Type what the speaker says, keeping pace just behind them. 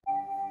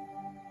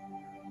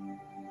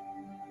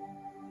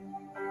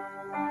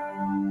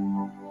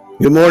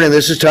Good morning.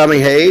 This is Tommy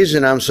Hayes,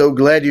 and I'm so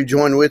glad you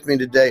joined with me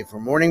today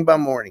for Morning by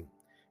Morning,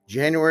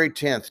 January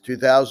 10th,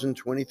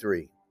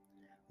 2023.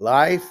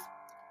 Life,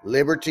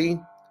 liberty,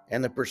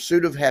 and the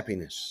pursuit of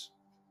happiness.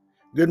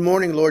 Good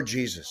morning, Lord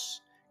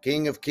Jesus,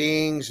 King of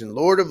kings and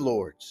Lord of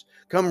lords.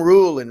 Come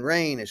rule and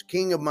reign as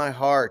King of my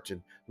heart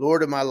and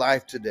Lord of my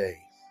life today.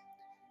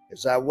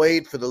 As I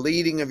wait for the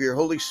leading of your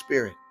Holy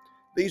Spirit,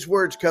 these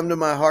words come to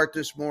my heart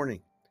this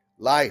morning.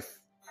 Life,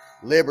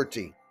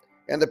 liberty,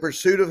 and the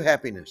pursuit of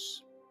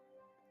happiness.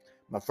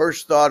 My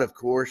first thought, of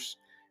course,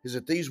 is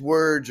that these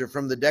words are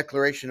from the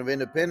Declaration of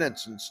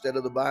Independence instead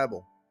of the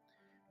Bible.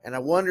 And I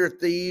wonder if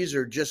these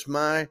are just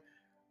my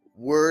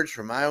words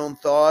from my own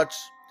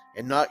thoughts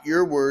and not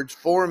your words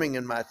forming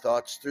in my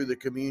thoughts through the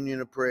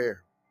communion of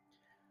prayer.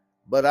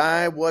 But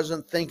I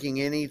wasn't thinking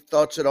any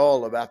thoughts at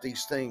all about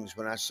these things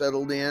when I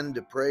settled in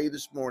to pray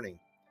this morning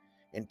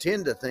and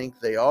tend to think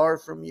they are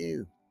from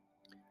you.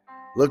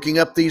 Looking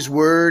up these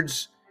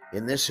words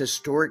in this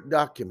historic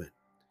document,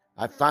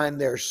 I find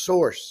their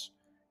source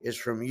is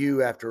from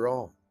you after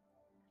all.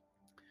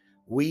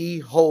 We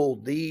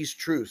hold these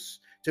truths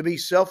to be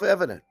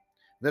self-evident,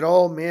 that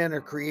all men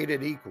are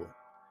created equal,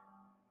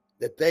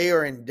 that they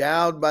are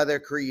endowed by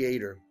their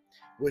Creator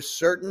with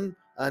certain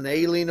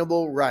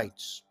unalienable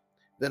rights,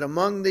 that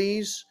among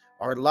these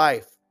are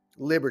life,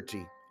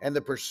 liberty, and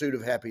the pursuit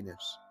of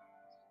happiness.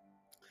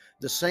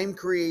 The same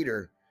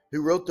Creator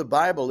who wrote the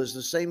Bible is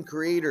the same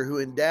Creator who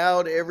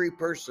endowed every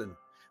person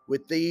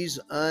with these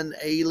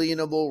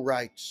unalienable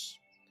rights: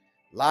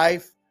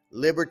 life,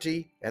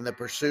 liberty, and the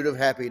pursuit of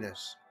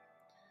happiness.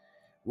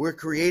 We're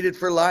created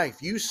for life.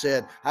 You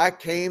said, I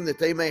came that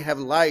they may have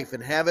life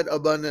and have it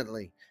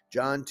abundantly.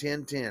 John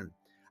 10:10.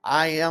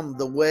 I am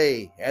the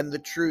way and the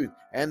truth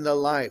and the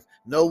life.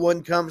 No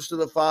one comes to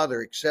the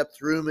Father except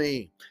through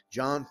me.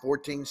 John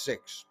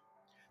 14:6.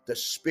 The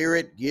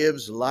Spirit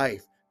gives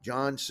life.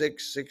 John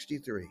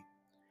 6:63.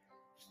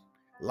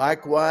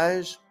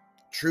 Likewise,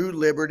 true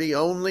liberty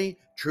only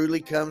truly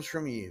comes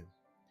from you.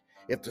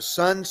 If the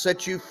Son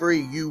sets you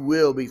free, you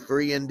will be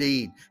free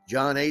indeed.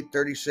 John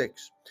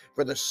 8:36.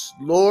 For the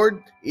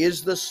Lord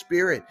is the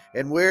Spirit,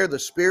 and where the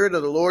Spirit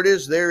of the Lord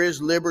is, there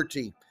is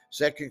liberty.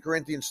 2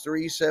 Corinthians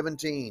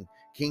 3:17,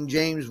 King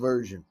James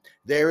Version.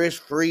 There is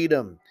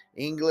freedom,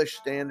 English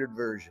Standard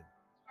Version.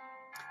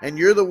 And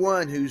you're the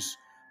one who's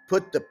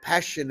put the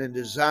passion and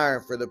desire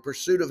for the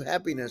pursuit of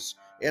happiness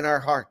in our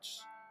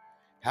hearts.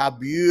 How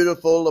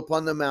beautiful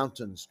upon the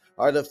mountains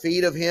are the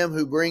feet of him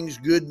who brings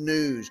good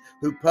news,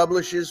 who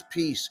publishes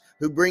peace,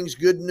 who brings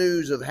good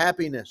news of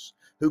happiness,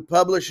 who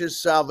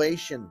publishes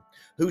salvation,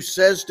 who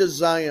says to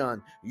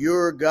Zion,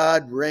 your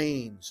God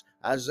reigns.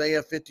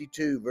 Isaiah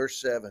 52, verse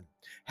 7.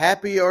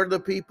 Happy are the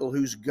people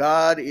whose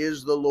God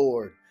is the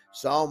Lord.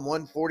 Psalm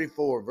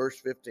 144, verse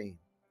 15.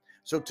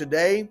 So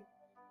today,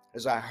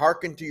 as I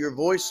hearken to your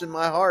voice in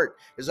my heart,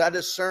 as I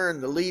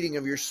discern the leading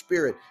of your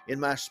Spirit in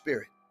my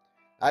spirit,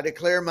 I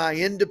declare my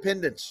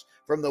independence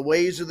from the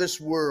ways of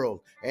this world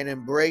and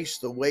embrace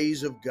the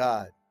ways of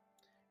God.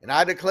 And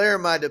I declare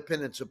my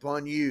dependence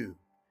upon you.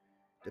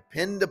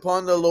 Depend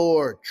upon the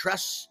Lord.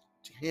 Trust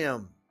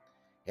him,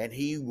 and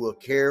he will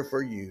care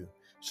for you.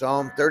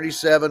 Psalm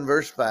 37,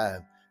 verse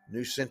 5,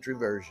 New Century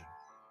Version.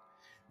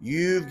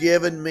 You've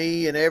given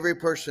me and every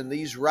person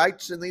these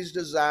rights and these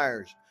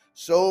desires.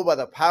 So by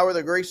the power of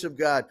the grace of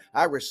God,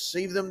 I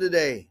receive them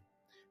today.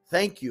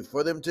 Thank you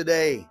for them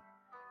today.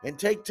 And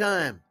take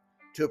time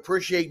to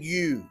appreciate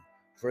you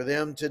for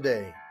them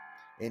today.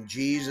 In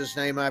Jesus'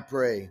 name I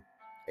pray.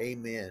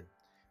 Amen.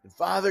 And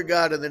Father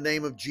God, in the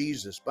name of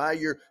Jesus, by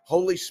your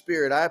Holy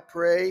Spirit, I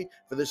pray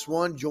for this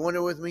one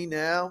joining with me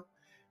now,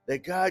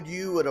 that God,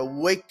 you would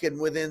awaken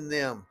within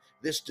them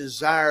this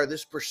desire,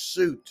 this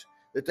pursuit,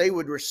 that they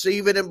would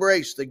receive and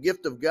embrace the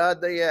gift of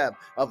God they have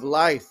of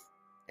life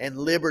and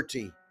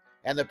liberty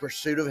and the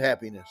pursuit of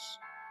happiness.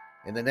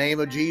 In the name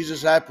of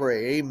Jesus, I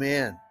pray.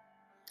 Amen.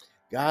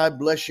 God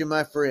bless you,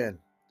 my friend,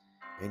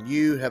 and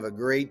you have a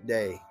great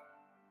day.